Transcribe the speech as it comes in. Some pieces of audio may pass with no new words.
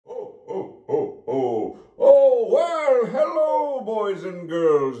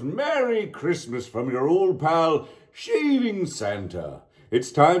girls, Merry Christmas from your old pal, Shaving Santa.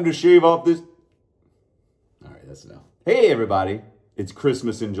 It's time to shave off this... All right, that's enough. Hey, everybody. It's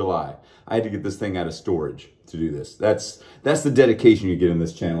Christmas in July. I had to get this thing out of storage to do this. That's the dedication you get in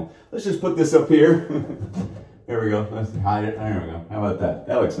this channel. Let's just put this up here. There we go. Let's hide it. There we go. How about that?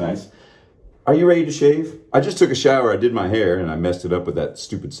 That looks nice. Are you ready to shave? I just took a shower. I did my hair, and I messed it up with that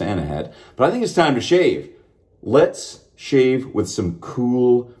stupid Santa hat. But I think it's time to shave. Let's shave with some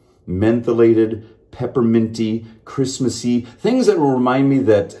cool, mentholated, pepperminty, Christmassy, things that will remind me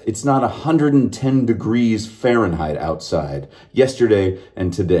that it's not 110 degrees Fahrenheit outside yesterday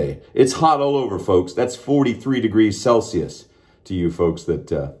and today. It's hot all over, folks. That's 43 degrees Celsius to you folks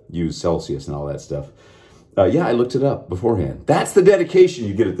that use Celsius and all that stuff. Yeah, I looked it up beforehand. That's the dedication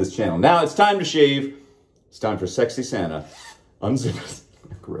you get at this channel. Now it's time to shave. It's time for Sexy Santa. Unzip it.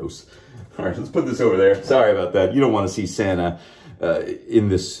 Gross. All right, let's put this over there. Sorry about that. You don't want to see Santa in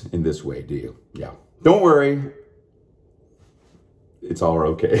this way, do you? Yeah. Don't worry. It's all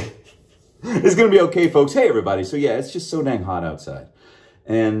okay. It's going to be okay, folks. Hey, everybody. So, yeah, it's just so dang hot outside.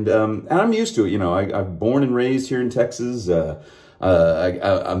 And I'm used to it. You know, I'm born and raised here in Texas.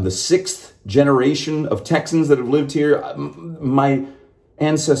 I'm the sixth generation of Texans that have lived here. My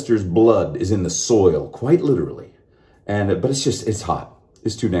ancestors' blood is in the soil, quite literally. But it's hot.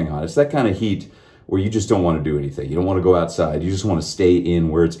 It's too dang hot. It's that kind of heat where you just don't want to do anything. You don't want to go outside. You just want to stay in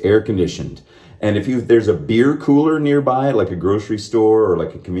where it's air conditioned. And if there's a beer cooler nearby, like a grocery store or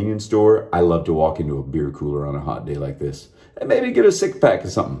like a convenience store, I love to walk into a beer cooler on a hot day like this. And maybe get a six pack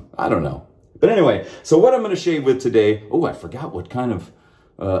of something. I don't know. But anyway, so what I'm going to shave with today, oh, I forgot what kind of,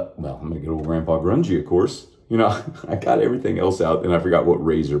 well, I'm going to get old Grandpa Grungy, of course. You know, I got everything else out and I forgot what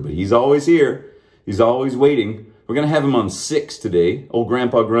razor, but he's always here. He's always waiting. We're going to have him on 6 today. Old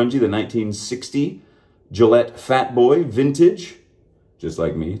Grandpa Grungy, the 1960 Gillette Fat Boy Vintage, just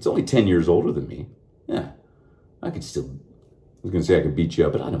like me. It's only 10 years older than me. Yeah, I was going to say I could beat you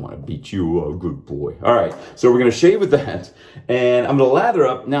up, but I don't want to beat you. Oh, good boy. All right, so we're going to shave with that, and I'm going to lather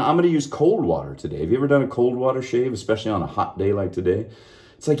up. Now, I'm going to use cold water today. Have you ever done a cold water shave, especially on a hot day like today?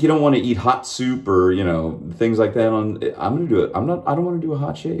 It's like you don't want to eat hot soup or, you know, things like that. I'm going to do it. I don't want to do a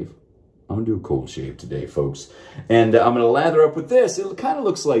hot shave. I'm going to do a cold shave today, folks. And I'm going to lather up with this. It kind of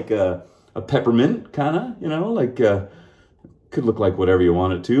looks like a peppermint, kind of, you know, like, could look like whatever you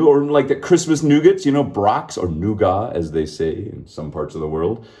want it to. Or like the Christmas nougats, you know, Brock's or nougat, as they say in some parts of the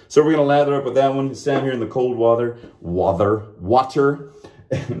world. So we're going to lather up with that one. It's down here in the cold water. And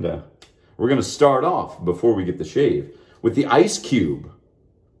we're going to start off, before we get the shave, with the Ice Cube.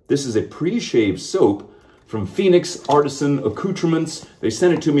 This is a pre-shave soap from Phoenix Artisan Accoutrements. They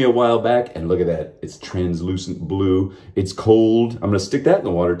sent it to me a while back, and look at that. It's translucent blue. It's cold. I'm going to stick that in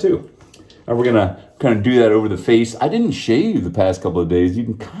the water, too. And we're going to kind of do that over the face. I didn't shave the past couple of days. You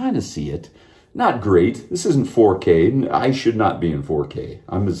can kind of see it. Not great. This isn't 4K. I should not be in 4K.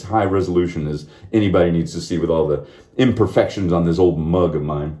 I'm as high resolution as anybody needs to see with all the imperfections on this old mug of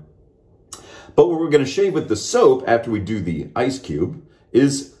mine. But what we're going to shave with the soap after we do the Ice Cube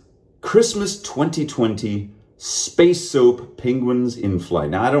is Christmas 2020 Space Soap Penguins in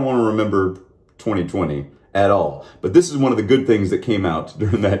Flight. Now, I don't want to remember 2020 at all, but this is one of the good things that came out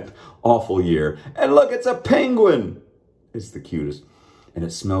during that awful year. And look, it's a penguin. It's the cutest. And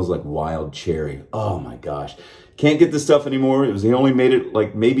it smells like wild cherry. Oh my gosh. Can't get this stuff anymore. He only made it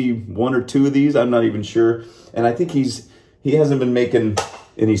like maybe 1 or 2 of these. I'm not even sure. And I think he hasn't been making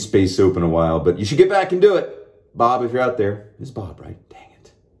any space soap in a while, but you should get back and do it. Bob, if you're out there. It's Bob, right? Dang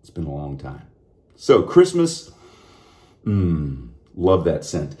it. It's been a long time. So Christmas, love that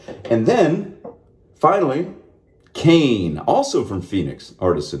scent. And then finally, Cane, also from Phoenix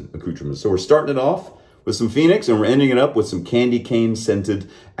Artisan Accoutrements. So we're starting it off with some Phoenix, and we're ending it up with some candy cane scented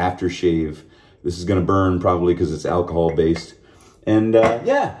aftershave. This is going to burn probably because it's alcohol based. And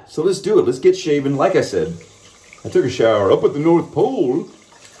yeah, so let's do it. Let's get shaving. Like I said, I took a shower up at the North Pole.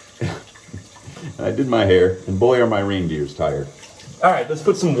 I did my hair, and boy, are my reindeers tired. All right, let's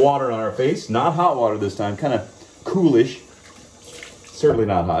put some water on our face. Not hot water this time, kind of coolish. Certainly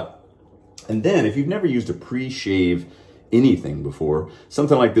not hot. And then, if you've never used a pre-shave anything before,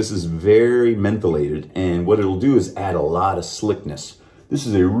 something like this is very mentholated, and what it'll do is add a lot of slickness. This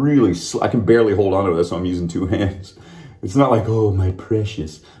is a really, I can barely hold on to this, so I'm using 2 hands. It's not like, oh, my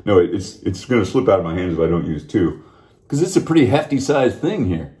precious. No, it's going to slip out of my hands if I don't use 2, because it's a pretty hefty sized thing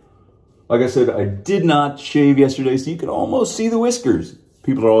here. Like I said, I did not shave yesterday, so you could almost see the whiskers.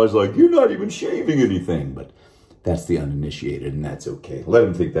 People are always like, you're not even shaving anything, but that's the uninitiated, and that's okay. Let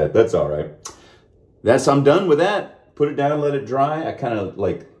them think that. That's all right. I'm done with that. Put it down, let it dry. I kind of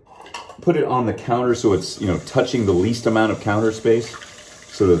like put it on the counter so it's, you know, touching the least amount of counter space.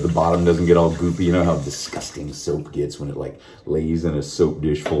 so that the bottom doesn't get all goopy. You know how disgusting soap gets when it like lays in a soap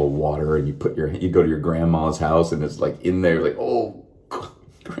dish full of water, and you go to your grandma's house and it's like in there, like, oh,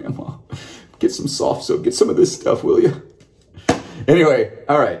 grandma, get some soft soap, get some of this stuff, will you? Anyway,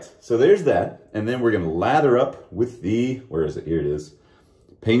 all right, so there's that. And then we're gonna lather up with the, where is it? Here it is.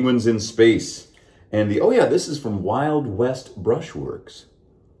 Penguins in Space. And the, oh yeah, this is from Wild West Brushworks.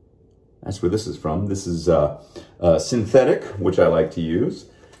 That's where this is from. This is synthetic, which I like to use.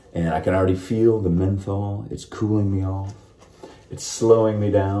 And I can already feel the menthol. It's cooling me off. It's slowing me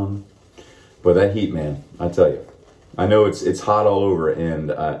down. But that heat, man, I tell you. I know it's hot all over,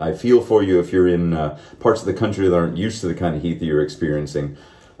 and I feel for you if you're in parts of the country that aren't used to the kind of heat that you're experiencing.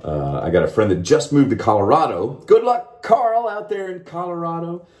 I got a friend that just moved to Colorado. Good luck, Carl, out there in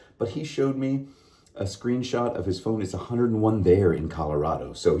Colorado. But he showed me a screenshot of his phone. It's 101 there in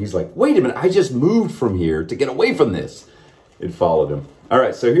Colorado. So he's like, wait a minute, I just moved from here to get away from this. It followed him. All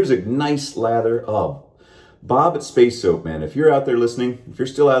right, so here's a nice lather. Oh, Bob at Space Soap, man. If you're out there listening, if you're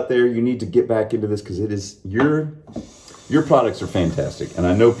still out there, you need to get back into this because it is your products are fantastic, and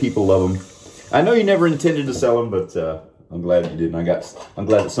I know people love them. I know you never intended to sell them, but I'm glad you did, and I'm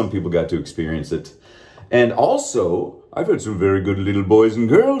glad that some people got to experience it. And also, I've had some very good little boys and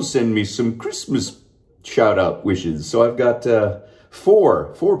girls send me some Christmas shout-out wishes. So I've got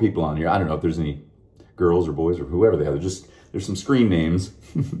four people on here. I don't know if there's any girls or boys or whoever they are. There's some screen names,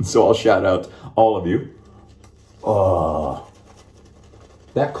 so I'll shout out all of you.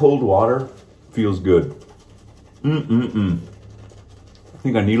 That cold water feels good. I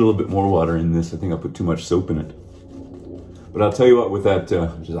think I need a little bit more water in this. I think I put too much soap in it. But I'll tell you what, with that,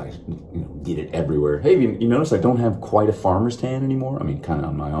 just like, get it everywhere. Hey, you notice I don't have quite a farmer's tan anymore? I mean, kind of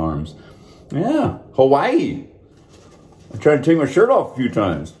on my arms. Yeah, Hawaii. I tried to take my shirt off a few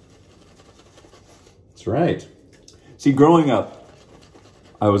times. That's right. See, growing up,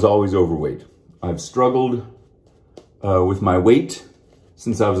 I was always overweight. I've struggled with my weight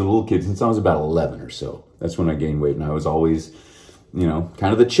since I was a little kid, since I was about 11 or so. That's when I gained weight, and I was always, kind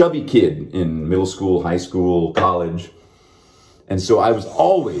of the chubby kid in middle school, high school, college. And so I was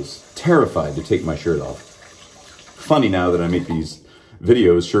always terrified to take my shirt off. Funny now that I make these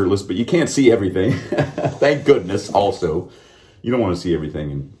videos shirtless, but you can't see everything. Thank goodness, also. You don't want to see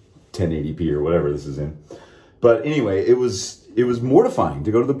everything in 1080p or whatever this is in. But anyway, it was mortifying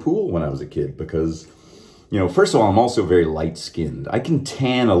to go to the pool when I was a kid because, first of all, I'm also very light-skinned. I can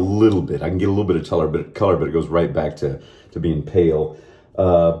tan a little bit. I can get a little bit of color, but it goes right back to being pale.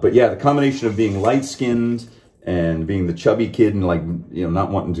 But yeah, the combination of being light-skinned and being the chubby kid and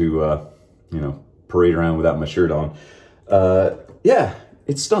not wanting to, parade around without my shirt on. Yeah,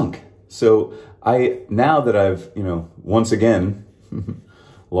 it stunk. So now that I've, once again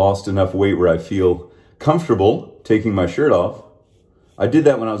lost enough weight where I feel comfortable taking my shirt off. I did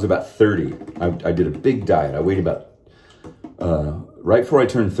that when I was about 30. I did a big diet. I weighed about, right before I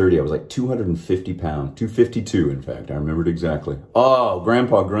turned 30, I was like 250 pounds, 252 in fact, I remembered exactly. Oh,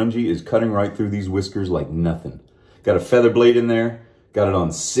 Grandpa Grungy is cutting right through these whiskers like nothing. Got a feather blade in there, got it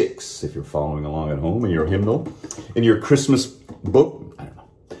on 6 if you're following along at home in your hymnal, in your Christmas book, I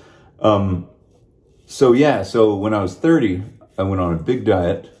don't know. So yeah, so when I was 30, I went on a big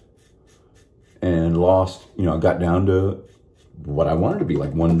diet and lost, I got down to what I wanted to be,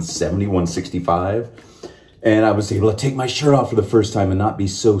 like 170, 165. And I was able to take my shirt off for the first time and not be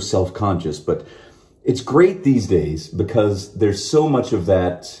so self-conscious. But it's great these days because there's so much of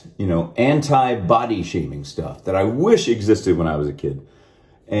that, anti-body shaming stuff that I wish existed when I was a kid.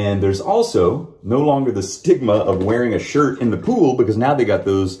 And there's also no longer the stigma of wearing a shirt in the pool because now they got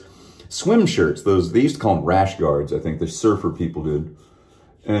those swim shirts. They used to call them rash guards, I think the surfer people did.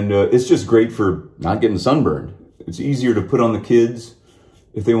 And it's just great for not getting sunburned. It's easier to put on the kids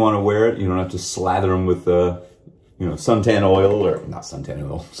if they want to wear it. You don't have to slather them with, suntan oil, or not suntan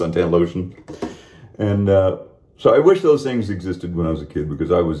oil, suntan lotion. And so I wish those things existed when I was a kid because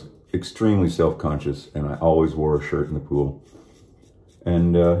I was extremely self-conscious and I always wore a shirt in the pool.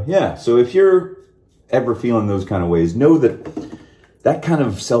 And yeah, so if you're ever feeling those kind of ways, know that that kind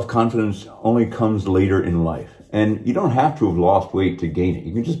of self-confidence only comes later in life. And you don't have to have lost weight to gain it.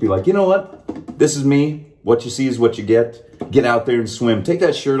 You can just be like, you know what? This is me. What you see is what you get. Get out there and swim. Take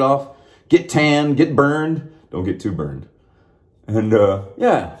that shirt off. Get tan. Get burned. Don't get too burned. And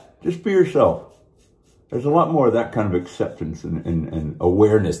yeah, just be yourself. There's a lot more of that kind of acceptance and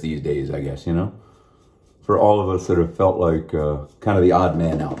awareness these days, I guess, for all of us that have felt like kind of the odd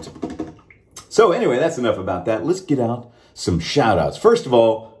man out. So anyway, that's enough about that. Let's get out some shout outs. First of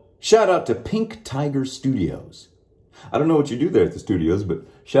all, shout out to Pink Tiger Studios. I don't know what you do there at the studios, but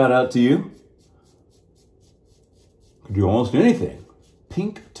shout out to you. Could do almost anything.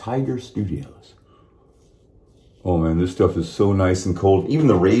 Pink Tiger Studios. Oh man, this stuff is so nice and cold. Even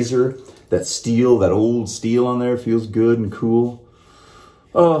the razor, that steel, that old steel on there feels good and cool.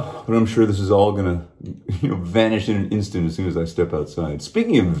 Oh, but I'm sure this is all gonna, vanish in an instant as soon as I step outside.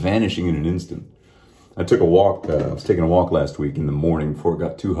 Speaking of vanishing in an instant, I took a walk, I was taking a walk last week in the morning before it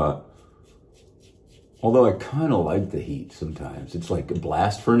got too hot. Although I kind of like the heat sometimes. It's like a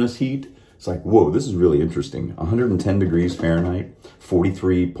blast furnace heat. It's like, whoa, this is really interesting. 110 degrees Fahrenheit,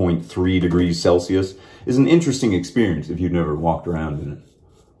 43.3 degrees Celsius is an interesting experience if you've never walked around in it.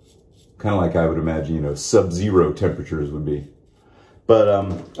 Kind of like I would imagine, sub-zero temperatures would be. But I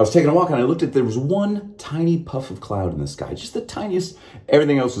was taking a walk and I looked at, there was one tiny puff of cloud in the sky, just the tiniest.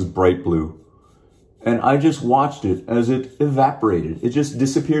 Everything else was bright blue. And I just watched it as it evaporated. It just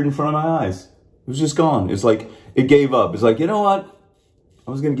disappeared in front of my eyes. It was just gone. It's like, it gave up. It's like, you know what?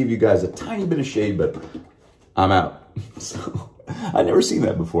 I was going to give you guys a tiny bit of shade, but I'm out. So, I'd never seen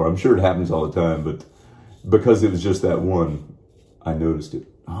that before. I'm sure it happens all the time, but because it was just that one, I noticed it.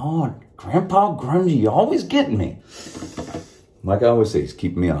 Oh, Grandpa Grungy, you always getting me. Like I always say, he's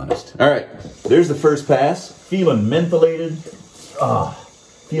keeping me honest. All right, there's the first pass. Feeling mentholated.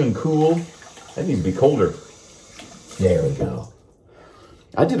 Feeling cool. That needs to be colder. There we go.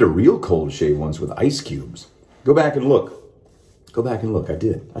 I did a real cold shave once with ice cubes. Go back and look. Go back and look. I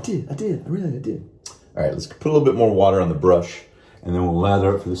did. I really did. All right, let's put a little bit more water on the brush, and then we'll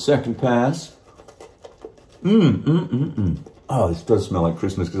lather up for the second pass. Oh, this does smell like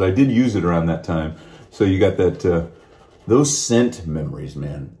Christmas, because I did use it around that time. So you got that, those scent memories,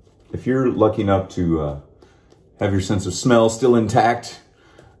 man. If you're lucky enough to have your sense of smell still intact,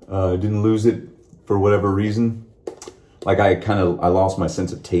 didn't lose it for whatever reason. Like I lost my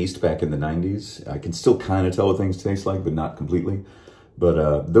sense of taste back in the 90s. I can still kind of tell what things taste like, but not completely.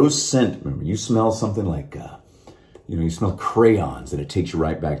 But those scent, remember, you smell something like, you smell crayons and it takes you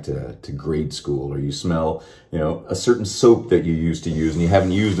right back to grade school. Or you smell, a certain soap that you used to use and you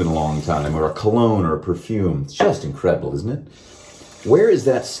haven't used in a long time. Or a cologne or a perfume. It's just incredible, isn't it? Where is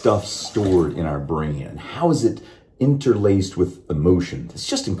that stuff stored in our brain? And how is it interlaced with emotion? It's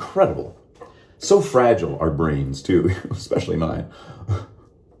just incredible. So fragile, our brains too, especially mine.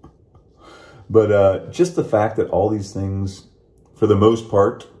 But just the fact that all these things, for the most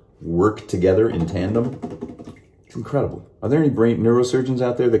part, work together in tandem, it's incredible. Are there any brain neurosurgeons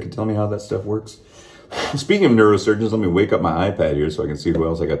out there that can tell me how that stuff works? Speaking of neurosurgeons, let me wake up my iPad here so I can see who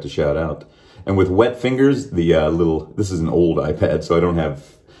else I got to shout out. And with wet fingers, the this is an old iPad, so I don't have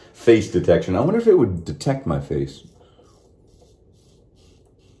face detection. I wonder if it would detect my face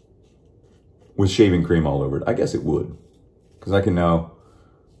with shaving cream all over it. I guess it would, because I can now,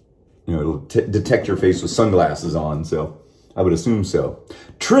 it'll detect your face with sunglasses on, so I would assume so.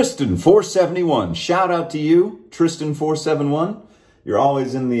 Tristan471, shout out to you, Tristan471. You're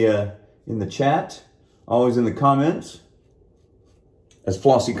always in the chat, always in the comments. As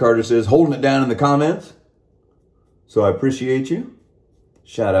Flossie Carter says, holding it down in the comments. So I appreciate you.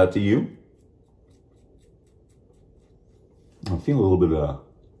 Shout out to you. I feel a little bit, got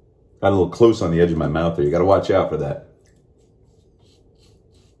a little close on the edge of my mouth there. You got to watch out for that.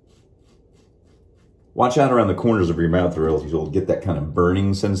 Watch out around the corners of your mouth, or else you'll get that kind of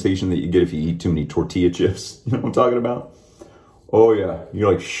burning sensation that you get if you eat too many tortilla chips. You know what I'm talking about? Oh yeah,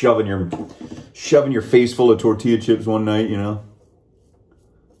 you're like shoving your face full of tortilla chips one night,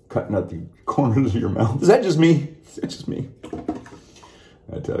 cutting out the corners of your mouth. Is that just me? Is that just me?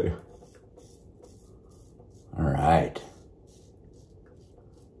 I tell you. All right.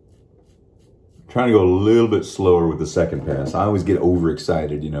 Trying to go a little bit slower with the second pass. I always get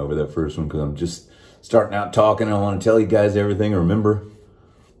overexcited, over that first one, because I'm just starting out talking. I want to tell you guys everything, remember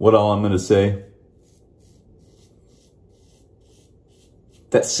what all I'm going to say.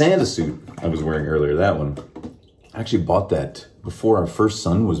 That Santa suit I was wearing earlier, that one, I actually bought that before our first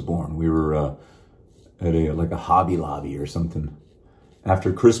son was born. We were at a Hobby Lobby or something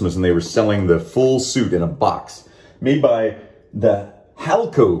after Christmas, and they were selling the full suit in a box made by the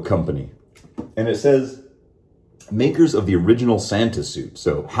Halco company. And it says, makers of the original Santa suit.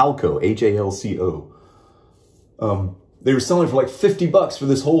 So Halco, H-A-L-C-O. They were selling for like $50 for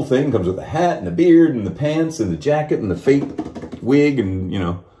this whole thing. Comes with a hat and a beard and the pants and the jacket and the fake wig and,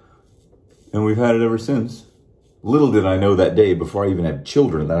 and we've had it ever since. Little did I know that day, before I even had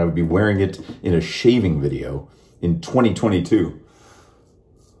children, that I would be wearing it in a shaving video in 2022.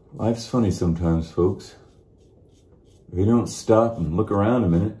 Life's funny sometimes, folks. If you don't stop and look around a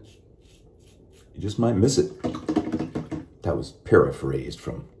minute, you just might miss it. That was paraphrased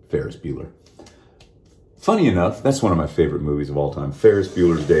from Ferris Bueller. Funny enough, that's one of my favorite movies of all time. Ferris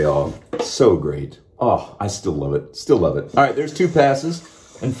Bueller's Day Off. So great. Oh, I still love it. Still love it. All right, there's 2 passes.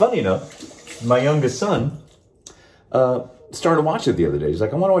 And funny enough, my youngest son started watching it the other day. He's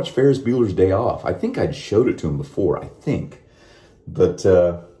like, I want to watch Ferris Bueller's Day Off. I think I'd showed it to him before, I think. But,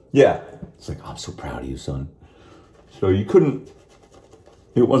 yeah. It's like, oh, I'm so proud of you, son. So you couldn't,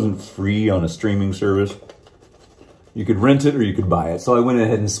 it wasn't free on a streaming service. You could rent it or you could buy it. So I went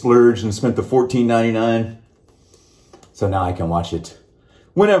ahead and splurged and spent the $14.99. So now I can watch it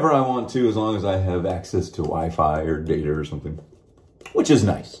whenever I want to, as long as I have access to Wi-Fi or data or something, which is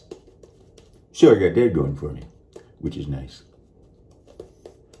nice. Sure, I got that going for me, which is nice.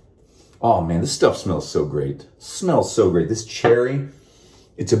 Oh man, this stuff smells so great. Smells so great. This cherry,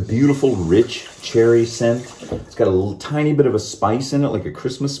 it's a beautiful, rich cherry scent. It's got a little tiny bit of a spice in it, like a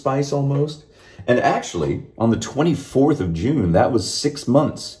Christmas spice almost. And actually, on the 24th of June, that was 6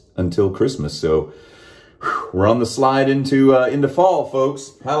 months until Christmas. So we're on the slide into fall,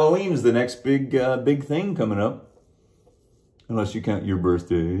 folks. Halloween's the next big thing coming up. Unless you count your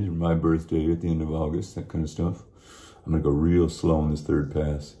birthdays or my birthday at the end of August, that kind of stuff. I'm gonna go real slow on this 3rd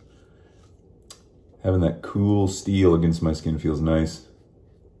pass. Having that cool steel against my skin feels nice.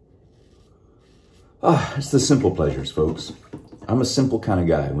 Ah, it's the simple pleasures, folks. I'm a simple kind of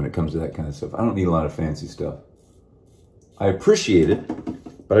guy when it comes to that kind of stuff. I don't need a lot of fancy stuff. I appreciate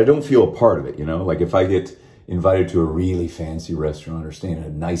it, but I don't feel a part of it, you know? Like if I get invited to a really fancy restaurant or staying in a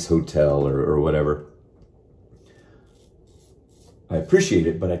nice hotel or whatever, I appreciate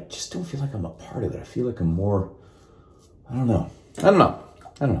it, but I just don't feel like I'm a part of it. I feel like I'm more, I don't know.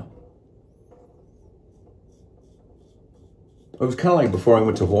 It was kind of like before I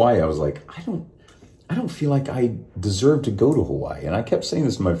went to Hawaii, I was like, I don't feel like I deserve to go to Hawaii. And I kept saying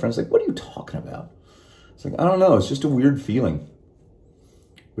this to my friends, like, what are you talking about? It's like, I don't know. It's just a weird feeling.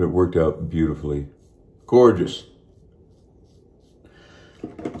 But it worked out beautifully. Gorgeous.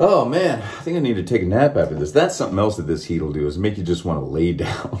 Oh, man. I think I need to take a nap after this. That's something else that this heat will do, is make you just want to lay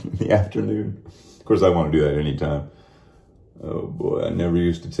down in the afternoon. Of course, I want to do that anytime. Oh, boy. I never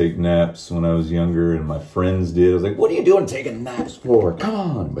used to take naps when I was younger, and my friends did. I was like, what are you doing taking naps for? Come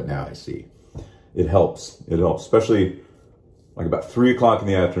on. But now I see. It helps. It helps. Especially like about 3 o'clock in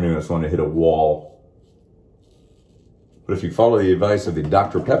the afternoon, I just want to hit a wall. But if you follow the advice of the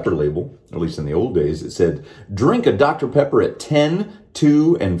Dr. Pepper label, at least in the old days, it said, drink a Dr. Pepper at 10,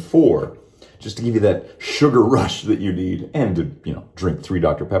 2, and 4, just to give you that sugar rush that you need, and to, you know, drink 3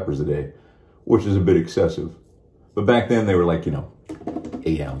 Dr. Peppers a day, which is a bit excessive. But back then they were like, you know,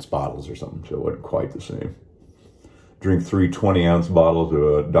 8-ounce bottles or something, so it wasn't quite the same. Drink 3 20-ounce bottles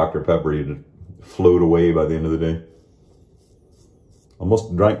of Dr. Pepper, you'd float away by the end of the day.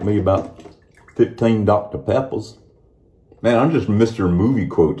 Almost drank me about 15 Dr. Peppers. Man, I'm just Mr. Movie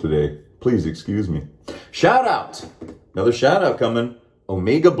Quote today. Please excuse me. Shout out. Another shout out coming.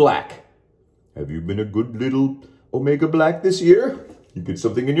 Omega Black. Have you been a good little Omega Black this year? You get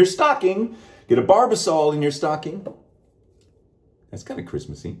something in your stocking. Get a Barbasol in your stocking. That's kind of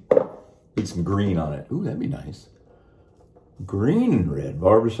Christmassy. Need some green on it. Ooh, that'd be nice. Green and red.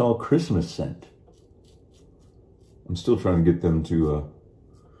 Barbasol Christmas scent. I'm still trying to get them to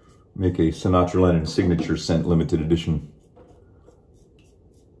make a Sinatra Lennon signature scent limited edition.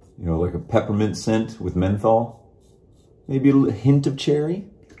 You know, like a peppermint scent with menthol. Maybe a little hint of cherry.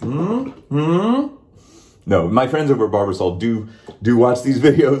 No, my friends over at Barbasol do watch these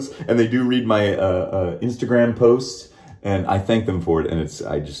videos, and they do read my Instagram posts, and I thank them for it. And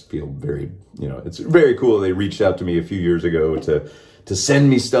I just feel very, you know, it's very cool. They reached out to me a few years ago to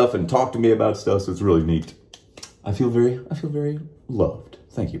send me stuff and talk to me about stuff. So it's really neat. I feel very loved.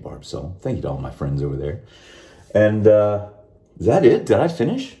 Thank you, Barbasol. Thank you to all my friends over there. And is that it? Did I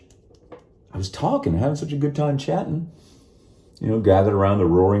finish? I was talking, having such a good time chatting. You know, gathered around the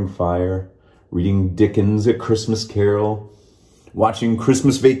roaring fire, reading Dickens' A Christmas Carol, watching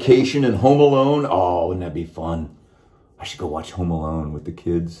Christmas Vacation and Home Alone. Oh, wouldn't that be fun? I should go watch Home Alone with the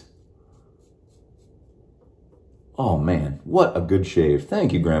kids. Oh, man, what a good shave.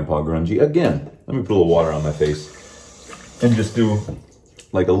 Thank you, Grandpa Grungy. Again, let me put a little water on my face and just do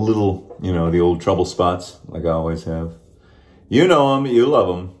like a little, you know, the old trouble spots like I always have. You know them, you love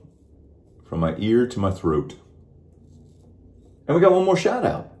them. From my ear to my throat. And we got one more shout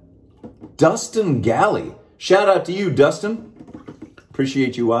out. Dustin Galley. Shout out to you, Dustin.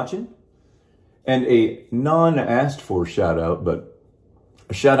 Appreciate you watching. And a non-asked for shout out, but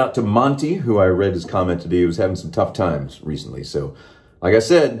a shout out to Monty, who I read his comment today. He was having some tough times recently. So, like I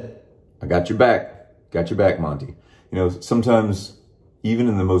said, I got your back. Got your back, Monty. You know, sometimes, even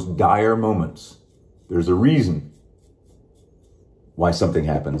in the most dire moments, there's a reason why something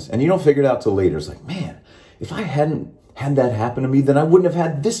happens. And you don't figure it out till later. It's like, man, if I hadn't had that happen to me, then I wouldn't have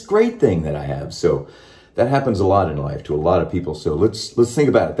had this great thing that I have. So that happens a lot in life to a lot of people. So let's think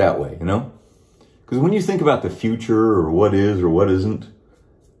about it that way, you know? Because when you think about the future or what is or what isn't,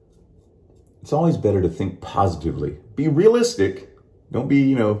 it's always better to think positively. Be realistic. Don't be,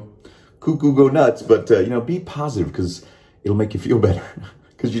 you know, cuckoo go nuts, but, you know, be positive because it'll make you feel better.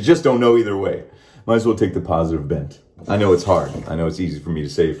 Because you just don't know either way. Might as well take the positive bent. I know it's hard. I know it's easy for me to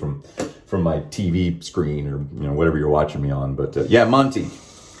say from my TV screen or, you know, whatever you're watching me on. But, yeah, Monty,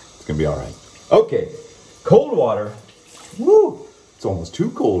 it's going to be all right. Okay, cold water. Woo! It's almost too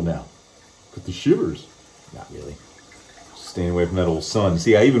cold now. Got the shivers. Not really. Staying away from that old sun.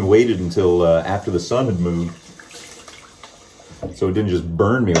 See, I even waited until after the sun had moved, so it didn't just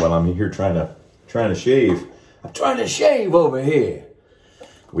burn me while I'm here trying to shave. I'm trying to shave over here.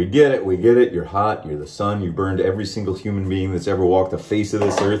 We get it. We get it. You're hot. You're the sun. You burned every single human being that's ever walked the face of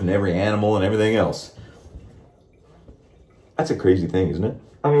this earth and every animal and everything else. That's a crazy thing, isn't it?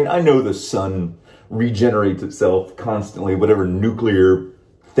 I mean, I know the sun regenerates itself constantly, whatever nuclear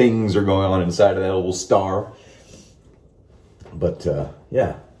things are going on inside of that little star. But,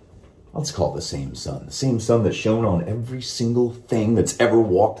 yeah, let's call it the same sun that shone on every single thing that's ever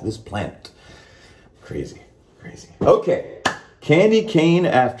walked this planet. Crazy, crazy. Okay, candy cane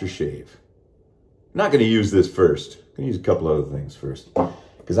aftershave. Not going to use this first. Going to use a couple other things first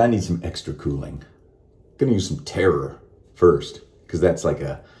because I need some extra cooling. Going to use some Terror first because that's like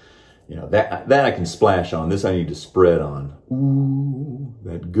a, you know, that I can splash on. This I need to spread on. Ooh,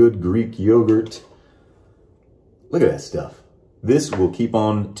 that good Greek yogurt. Look at that stuff. This will keep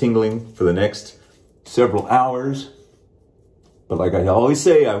on tingling for the next several hours. But like I always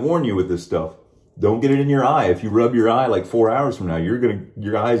say, I warn you with this stuff. Don't get it in your eye. If you rub your eye like 4 hours from now,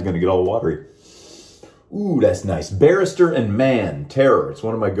 your eye is going to get all watery. Ooh, that's nice. Barrister and Man Terror. It's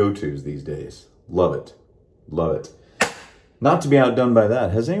one of my go-tos these days. Love it. Love it. Not to be outdone by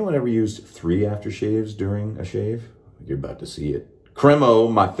that. Has anyone ever used 3 aftershaves during a shave? You're about to see it.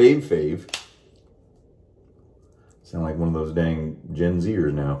 Cremo, my fave. Sound like one of those dang Gen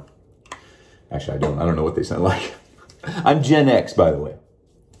Zers now. Actually, I don't know what they sound like. I'm Gen X, by the way.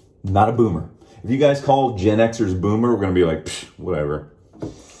 Not a boomer. If you guys call Gen Xers boomer, we're going to be like, psh, whatever.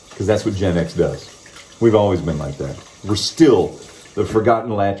 Because that's what Gen X does. We've always been like that. We're still the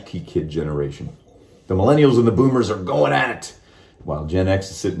forgotten latchkey kid generation. The millennials and the boomers are going at it. While Gen X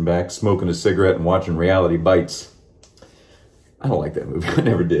is sitting back, smoking a cigarette and watching Reality Bites. I don't like that movie. I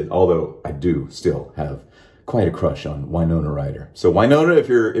never did. Although I do still have quite a crush on Winona Ryder. So Winona, if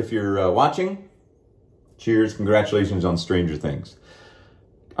you're watching, cheers, congratulations on Stranger Things.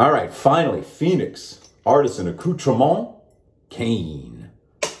 All right, finally, Phoenix Artisan Accoutrement cane.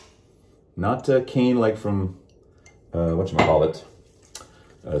 Not cane like from whatchamacallit,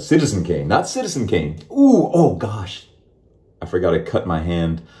 Citizen Kane, not Citizen Kane. Ooh, oh gosh, I forgot I cut my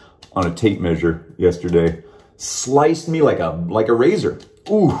hand on a tape measure yesterday. Sliced me like a razor.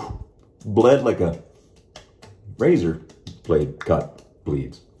 Ooh, bled like a razor blade cut,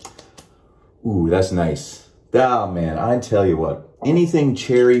 bleeds. Ooh, that's nice. Oh man, I tell you what, anything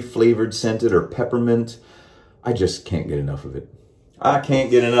cherry flavored, scented, or peppermint, I just can't get enough of it. I can't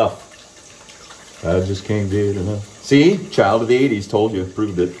get enough. I just can't get enough. See, child of the 80s, told you,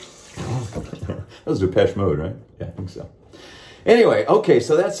 proved it. That was Depeche Mode, right? Yeah, I think so. Anyway, okay,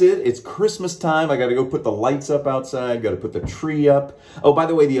 so that's it. It's Christmas time. I got to go put the lights up outside. Got to put the tree up. Oh, by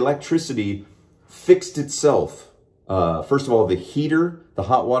the way, the electricity fixed itself. First of all, the heater, the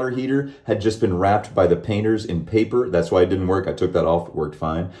hot water heater, had just been wrapped by the painters in paper. That's why it didn't work. I took that off. It worked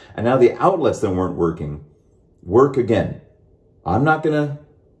fine. And now the outlets that weren't working work again. I'm not gonna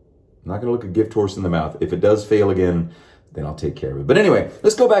look a gift horse in the mouth. If it does fail again, then I'll take care of it. But anyway,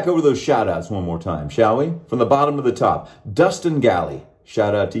 let's go back over those shout outs one more time, shall we? From the bottom to the top. Dustin Galley,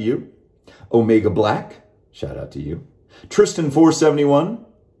 shout out to you. Omega Black, shout out to you. Tristan471,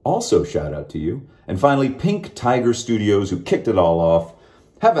 also shout out to you. And finally, Pink Tiger Studios, who kicked it all off.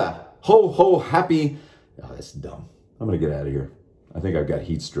 Have a ho happy... Oh, that's dumb. I'm going to get out of here. I think I've got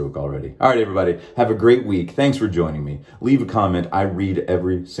heat stroke already. All right, everybody. Have a great week. Thanks for joining me. Leave a comment. I read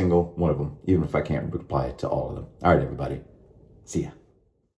every single one of them, even if I can't reply to all of them. All right, everybody. See ya.